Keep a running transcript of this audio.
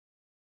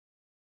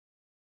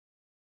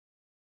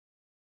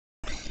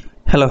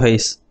Hello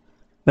guys,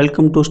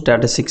 welcome to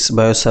Statistics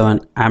Bio 7.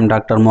 I am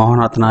Dr. Mohan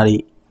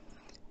Ratnari.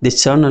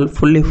 This channel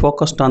fully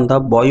focused on the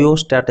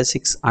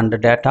biostatistics and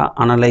data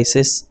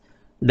analysis,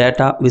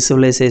 data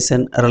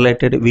visualization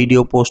related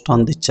video post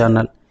on this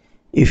channel.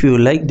 If you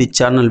like the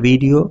channel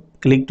video,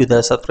 click to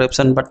the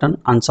subscription button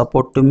and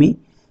support to me.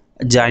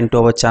 Join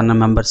to our channel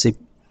membership.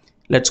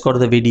 Let's go to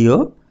the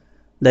video.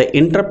 The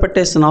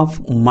interpretation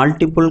of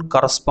multiple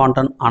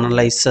correspondence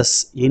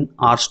analysis in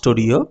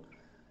RStudio.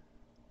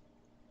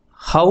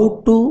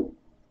 How to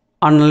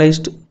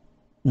analyze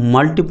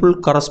multiple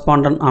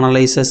correspondence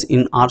analysis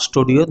in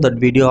RStudio. That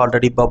video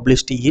already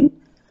published in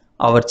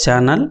our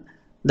channel.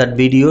 That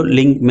video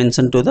link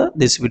mentioned to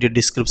this video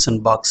description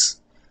box.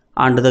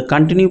 And the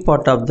continue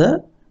part of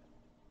the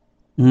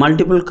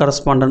multiple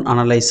correspondence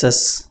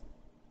analysis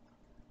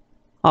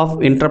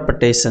of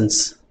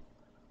interpretations.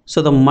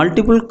 So the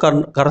multiple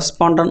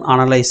correspondence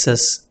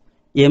analysis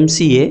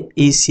MCA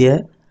is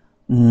a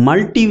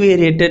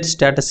multivariate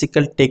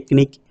statistical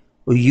technique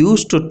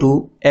used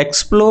to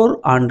explore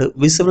and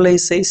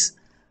visualize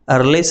a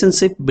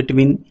relationship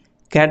between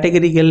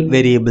categorical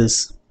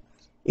variables.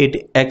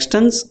 It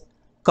extends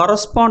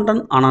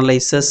correspondence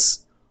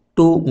analysis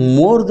to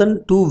more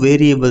than two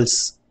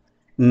variables,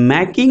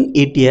 making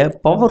it a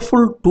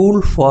powerful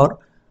tool for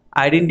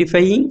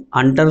identifying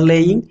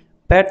underlying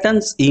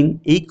patterns in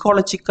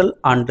ecological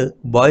and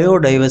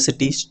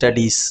biodiversity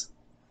studies.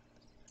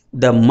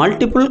 The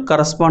multiple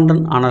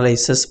correspondence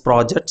analysis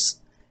projects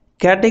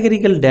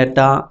categorical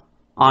data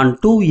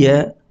onto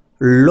a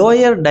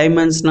lower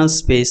dimensional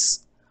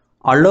space,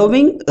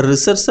 allowing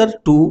researchers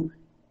to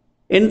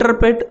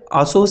interpret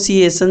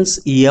associations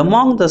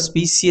among the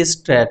species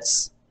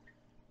traits,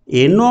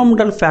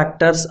 environmental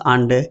factors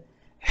and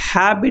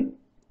habit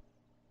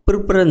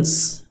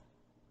preference.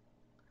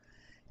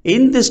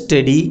 In this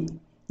study,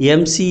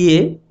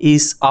 MCA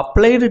is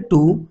applied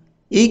to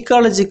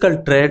ecological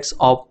traits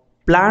of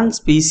plant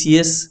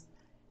species,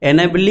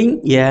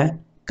 enabling a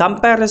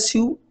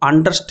comparative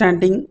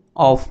understanding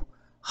of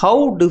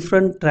how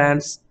different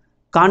traits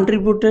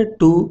contributed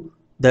to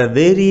the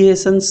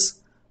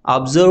variations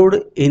observed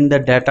in the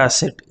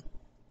dataset.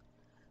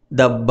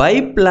 The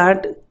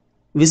biplot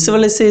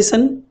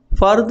visualization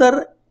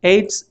further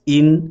aids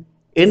in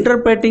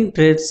interpreting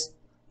traits,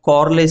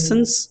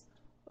 correlations,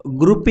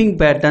 grouping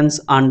patterns,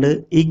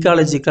 and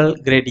ecological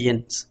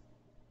gradients.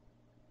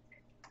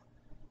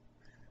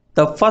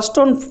 The first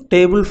one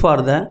table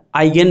for the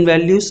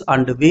eigenvalues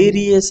and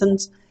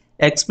variations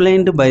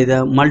explained by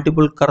the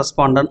multiple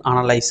correspondence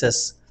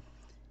analysis.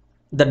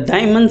 The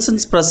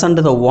dimensions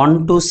present the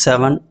 1 to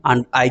 7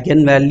 and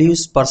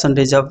eigenvalues,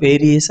 percentage of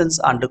variations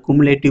and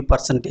cumulative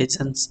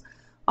percentages,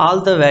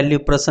 all the value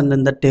present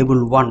in the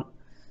table 1.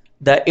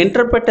 The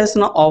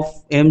interpretation of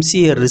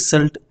MCA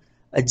result,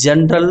 a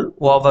general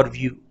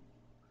overview.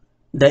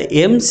 The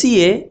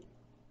MCA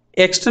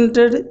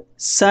extended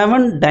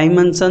 7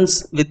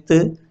 dimensions with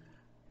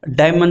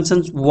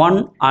dimensions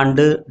 1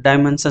 and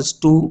dimensions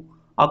 2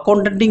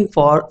 accounting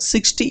for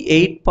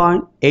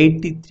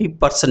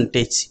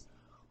 68.83%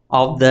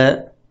 of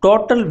the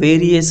total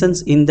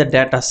variations in the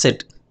data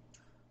set.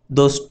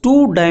 Those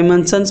 2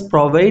 dimensions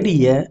provide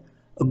a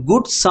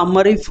good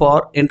summary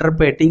for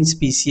interpreting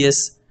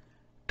species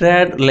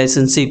trait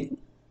relationship.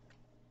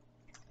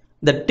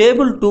 The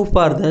table 2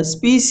 for the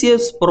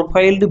species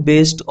profiled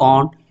based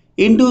on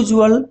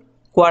individual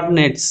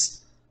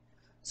coordinates.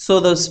 So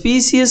the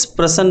species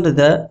present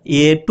the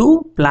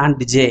A2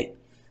 plant J,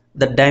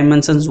 the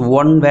dimensions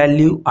 1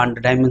 value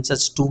and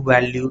dimensions 2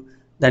 value,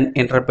 then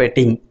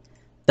interpreting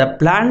the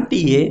plant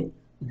A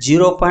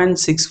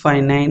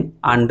 0.659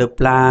 and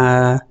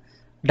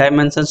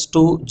dimensions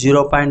 2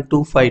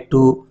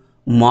 0.252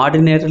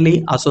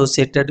 marginally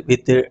associated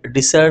with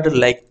desert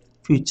like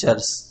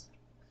features.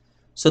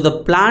 So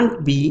the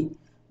plant B,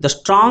 the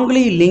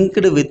strongly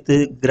linked with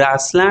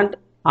grassland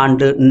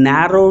and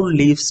narrow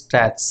leaf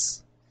stratas.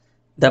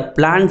 The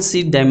plant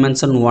C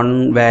dimension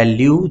 1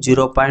 value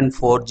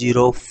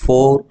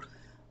 0.404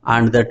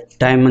 and the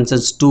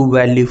dimensions 2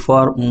 value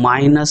for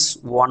minus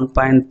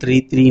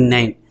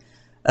 1.339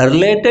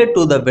 related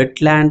to the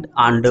wetland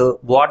and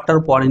water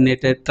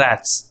pollinated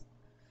traits.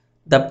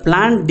 The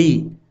plant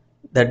D,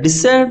 the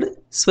desert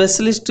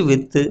specialist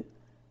with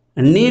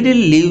needle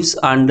leaves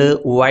and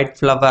white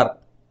flower.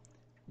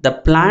 The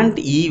plant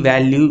E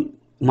value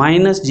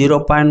minus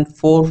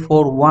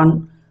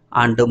 0.441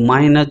 and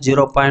minus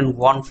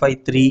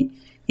 0.153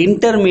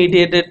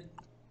 intermediate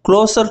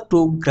closer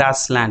to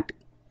grassland.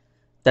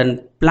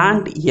 Then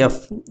plant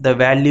F, the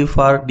value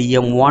for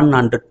DM1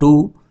 and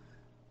 2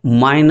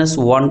 minus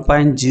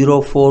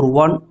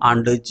 1.041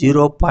 and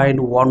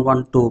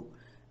 0.112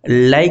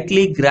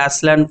 likely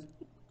grassland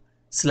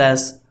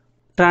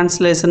 /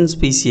 translation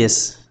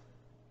species.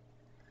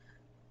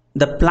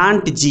 The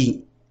plant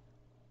G,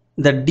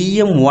 the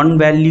DM1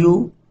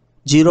 value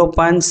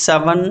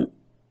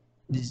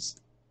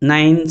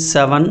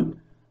 0.797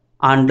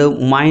 and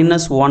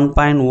minus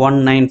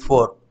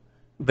 1.194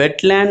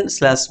 wetland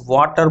 /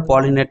 water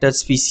pollinated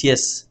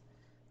species.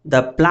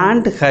 The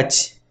plant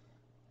H,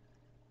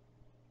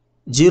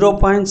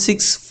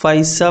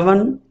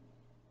 0.657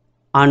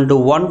 and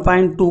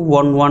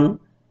 1.211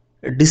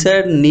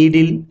 desired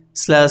needle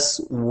slash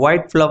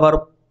white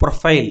flower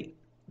profile.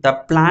 The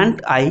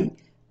plant I,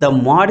 the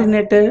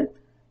modulated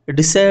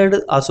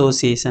desired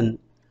association,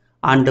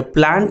 and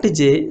plant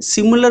J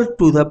similar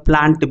to the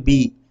plant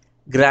B,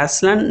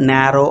 grassland,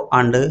 narrow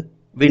and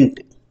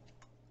wind.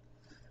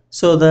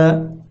 So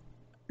the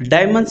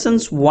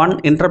dimensions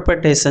 1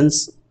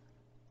 interpretations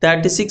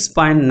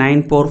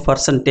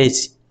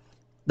 36.94%.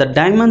 The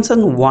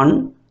dimension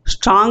 1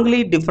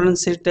 strongly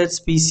differentiated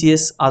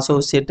species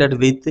associated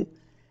with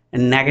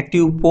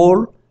negative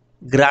pole,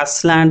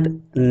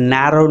 grassland,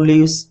 narrow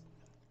leaves,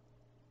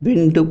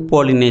 wind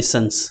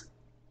pollinations.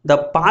 The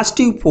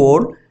positive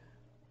pole,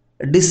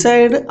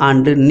 desired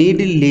and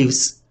needle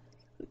leaves,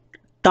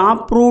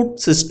 taproot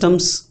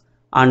systems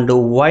and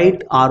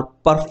white or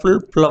purple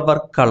flower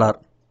color.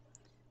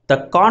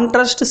 The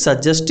contrast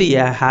suggests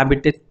a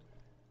habitat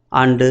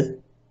and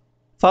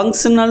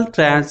functional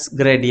traits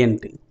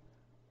gradient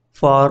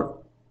for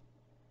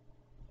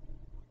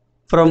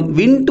from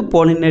wind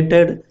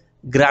pollinated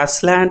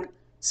grassland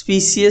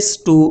species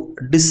to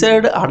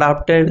desired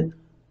adapted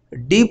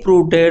deep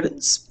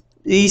rooted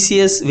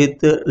species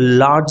with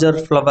larger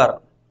flower.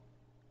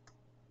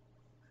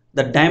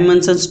 The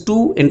dimensions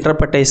 2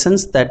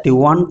 interpretations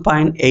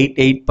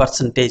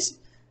 31.88%.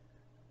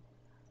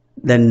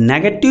 The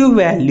negative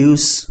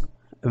values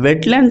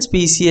wetland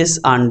species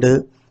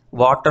and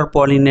water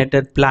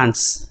pollinated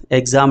plants,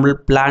 example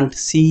plant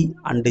C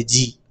and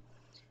G.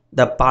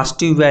 The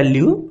positive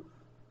value,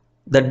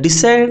 the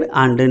desired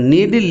and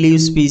needle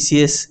leaf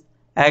species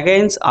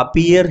again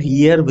appear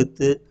here with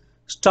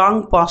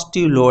strong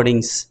positive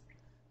loadings.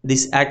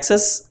 This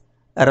axis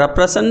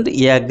represents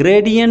a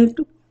gradient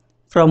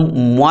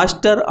from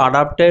moisture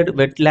adapted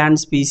wetland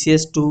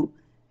species to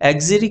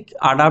exotic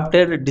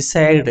adapted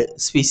desired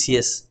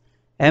species,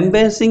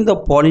 embracing the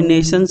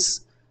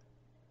pollination's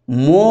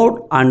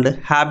mode and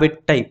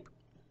habit type.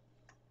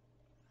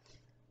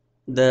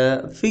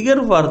 The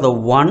figure for the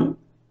one,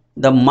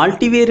 the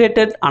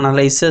multivariate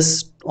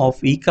analysis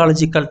of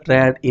ecological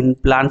trait in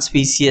plant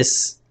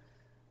species.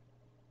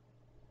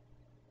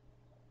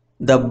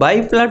 The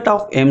biplot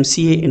of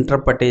MCA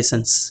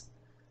interpretations.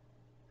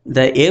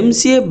 The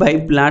MCA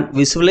biplot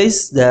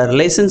visualizes the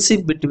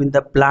relationship between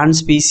the plant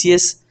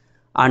species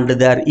and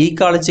their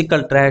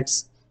ecological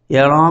traits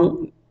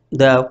along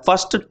the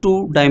first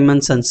two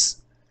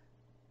dimensions,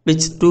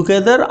 which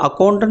together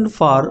accounted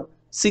for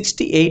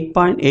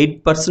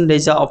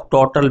 68.8% of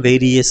total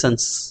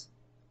variations.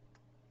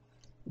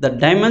 The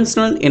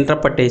dimensional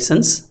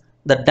interpretations,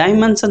 the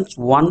dimensions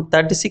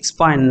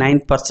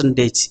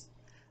 136.9%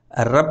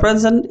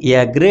 represent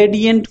a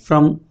gradient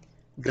from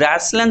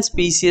grassland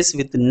species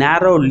with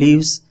narrow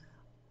leaves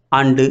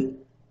and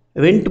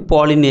wind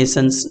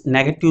pollinations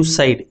negative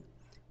side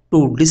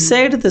to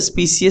decide the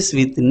species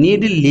with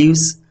needle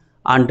leaves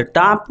and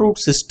taproot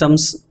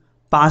systems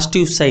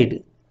positive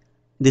side.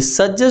 This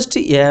suggests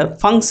a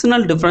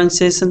functional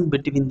differentiation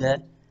between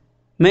the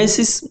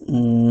meshes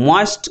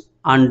moist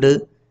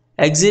and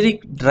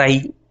exotic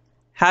dry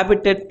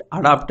habitat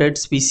adapted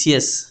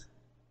species.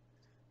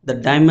 The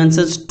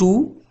dimensions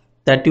 2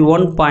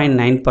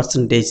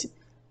 31.9%.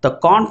 The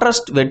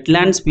contrast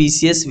wetland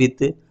species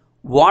with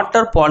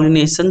water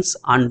pollinations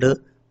and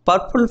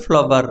purple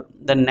flower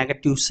the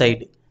negative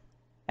side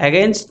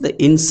against the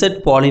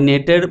insect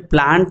pollinated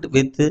plant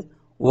with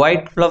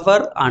white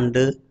flower and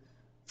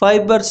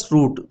fibrous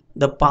root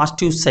the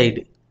positive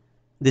side.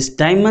 This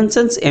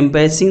dimensions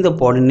embracing the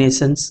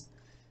pollinations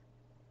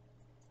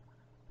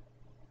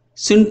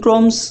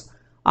syndromes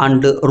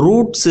and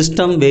root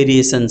system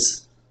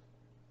variations.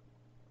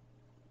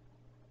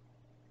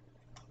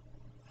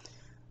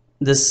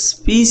 The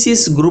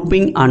species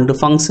grouping and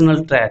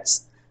functional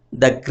traits.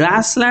 The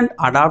grassland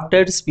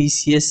adapted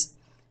species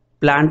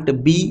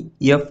plant B,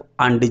 F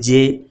and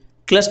J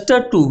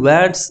cluster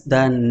towards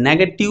the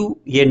negative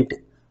end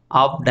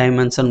of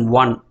dimension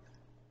 1.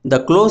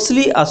 The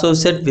closely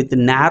associated with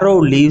narrow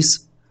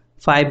leaves,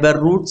 fiber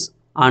roots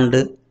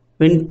and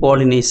wind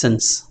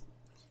pollinations.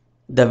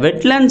 The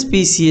wetland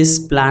species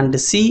plant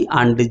C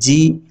and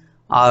G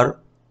are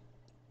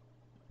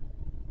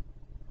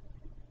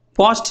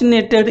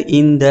postulated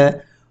in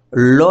the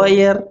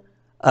lower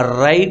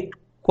right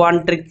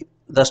quadrant,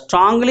 the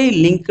strongly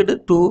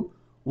linked to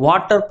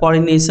water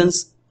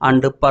pollinations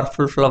and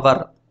purple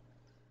flower.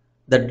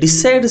 The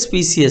desired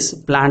species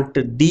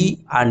plant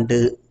D and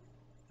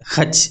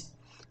H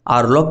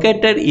are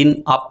located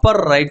in upper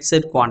right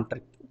side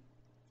quadrant.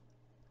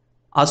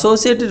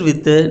 Associated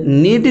with the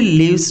needle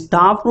leaves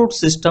taproot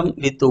system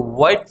with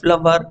white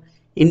flower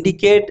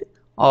indicate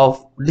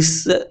of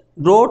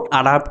growth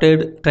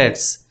adapted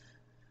traits.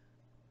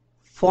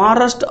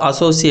 Forest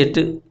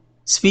associated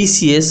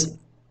species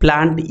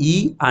plant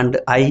E and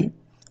I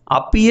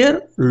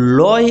appear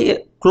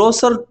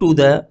closer to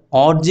the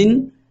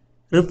origin,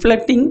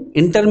 reflecting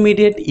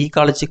intermediate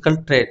ecological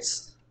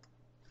traits.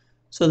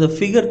 So the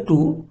figure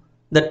 2,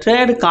 the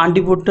trait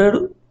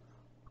contributed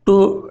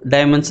to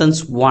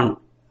dimensions 1.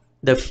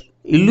 The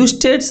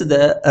illustrates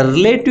the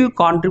relative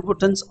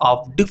contributions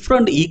of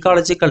different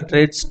ecological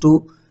traits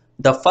to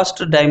the first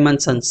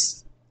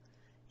dimensions.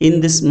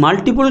 In this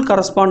multiple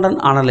correspondence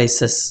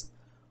analysis,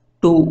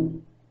 to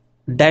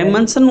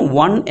dimension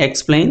 1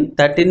 explain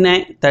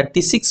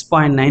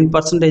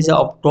 36.9%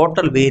 of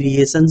total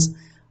variations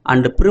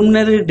and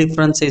preliminary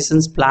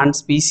differentiations plant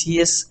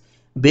species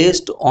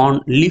based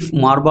on leaf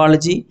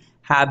morphology,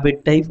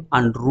 habit type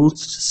and root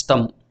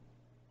system.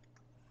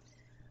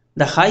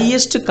 The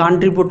highest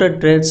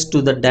contributed traits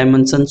to the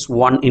dimensions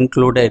 1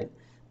 included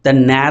the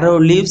narrow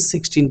leaves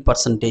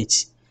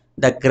 16%,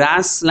 the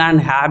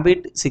grassland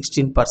habit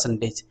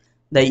 16%,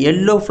 the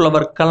yellow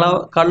flower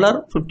color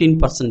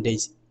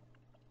 15%,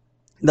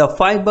 the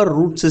fiber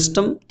root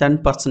system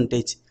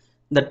 10%,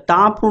 the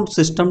top root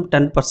system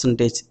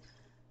 10%.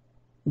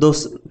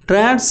 Those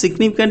traits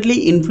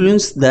significantly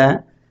influence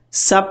the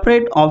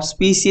separate of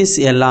species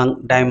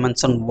along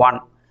dimension 1,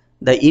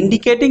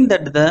 indicating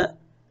that the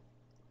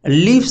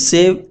leaf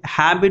shape,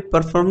 habit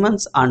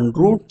performance and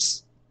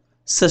roots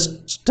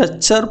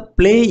structure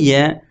play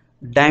a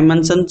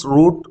dimensions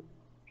root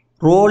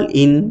role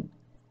in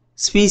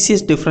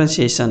species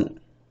differentiation.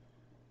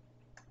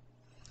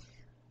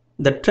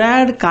 The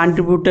trait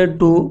contributed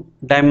to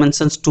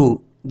dimensions 2.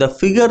 The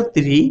figure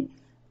 3,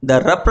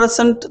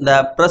 represent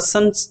the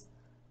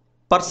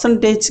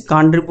percentage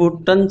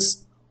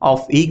contributance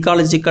of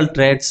ecological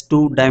traits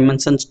to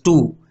dimensions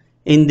 2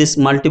 in this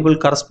multiple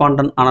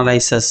correspondence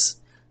analysis.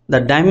 The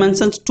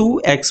dimensions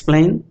 2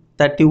 explain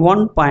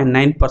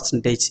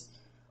 31.9%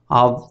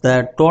 of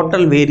the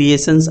total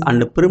variations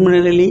and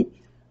primarily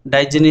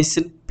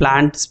digested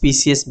plant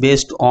species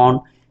based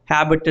on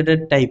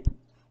habitat type,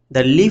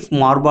 the leaf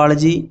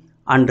morphology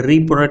and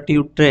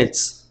reproductive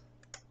traits.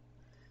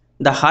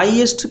 The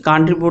highest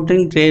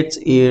contributing traits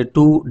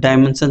to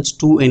dimensions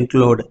 2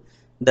 include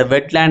the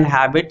wetland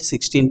habit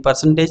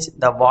 16%,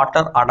 the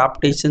water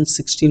adaptation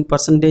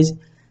 16%,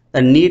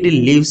 the needle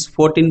leaves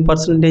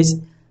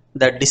 14%,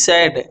 the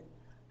desired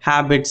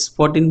habits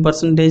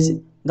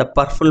 14%, the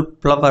purple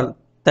flower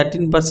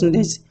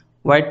 13%,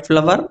 white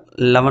flower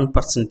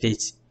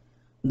 11%.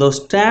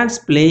 Those traits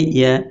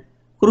play a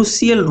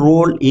crucial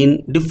role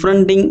in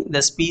differentiating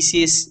the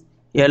species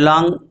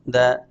along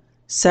the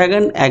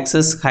second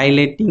axis,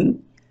 highlighting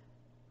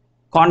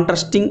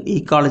contrasting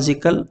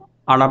ecological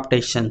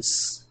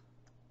adaptations.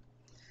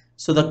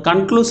 So the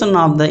conclusion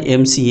of the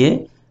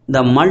MCA,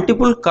 the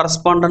multiple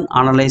correspondence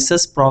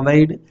analysis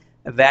provide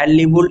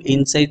valuable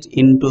insight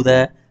into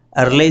the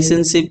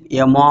relationship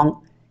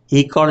among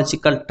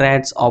ecological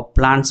traits of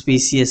plant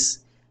species,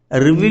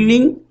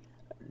 revealing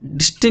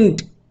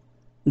distinct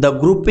the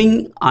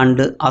grouping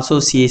and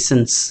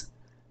associations.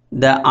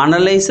 The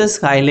analysis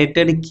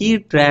highlighted key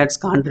traits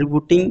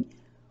contributing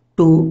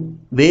to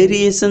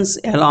variations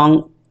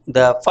along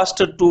the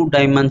first two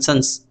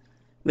dimensions,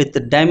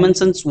 with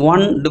dimensions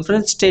 1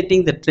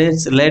 differentiating the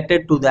traits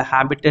related to the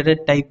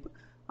habitat type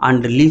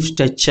and leaf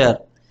structure,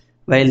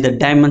 while the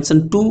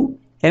dimension 2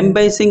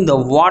 embracing the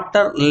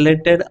water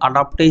related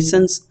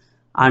adaptations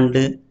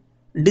and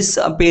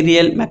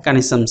disappearal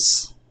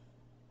mechanisms.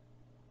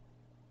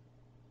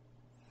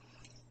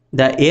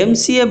 The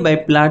MCA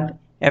biplot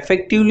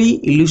effectively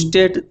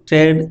illustrates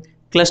trait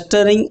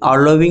clustering,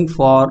 allowing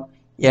for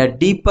a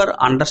deeper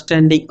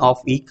understanding of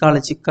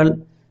ecological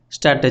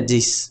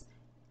strategies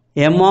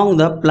among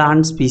the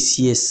plant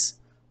species.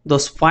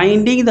 Thus,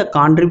 finding the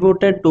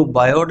contributed to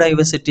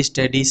biodiversity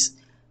studies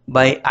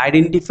by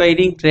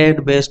identifying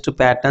trait-based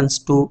patterns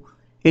to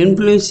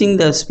influencing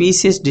the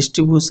species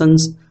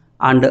distributions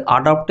and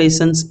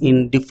adaptations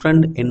in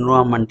different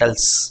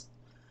environmentals.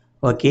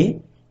 Okay,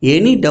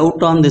 any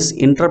doubt on this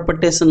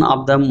interpretation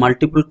of the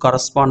multiple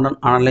correspondence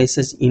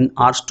analysis in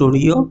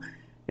RStudio,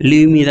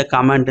 leave me the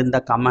comment in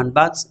the comment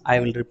box. I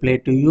will reply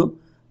to you.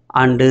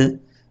 And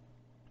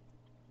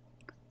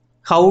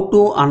how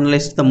to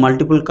analyze the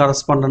multiple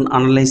correspondence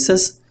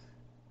analysis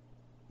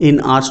in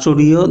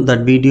RStudio,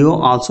 that video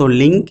also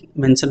link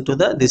mentioned to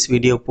this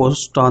video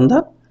post on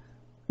the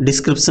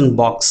description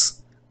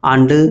box.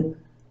 And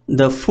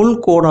the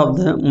full code of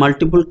the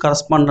multiple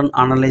correspondence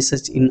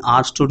analysis in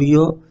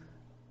RStudio,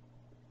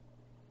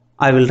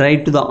 I will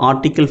write to the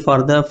article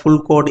for the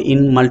full code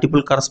in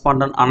multiple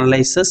correspondence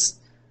analysis.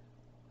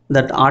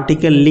 That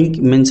article link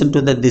mentioned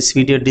to this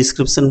video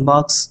description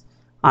box.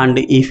 And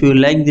if you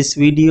like this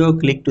video,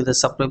 click to the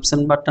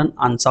subscription button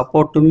and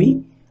support to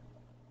me.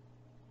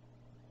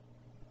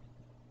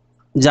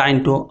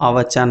 Join to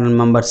our channel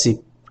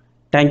membership.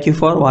 Thank you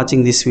for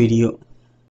watching this video.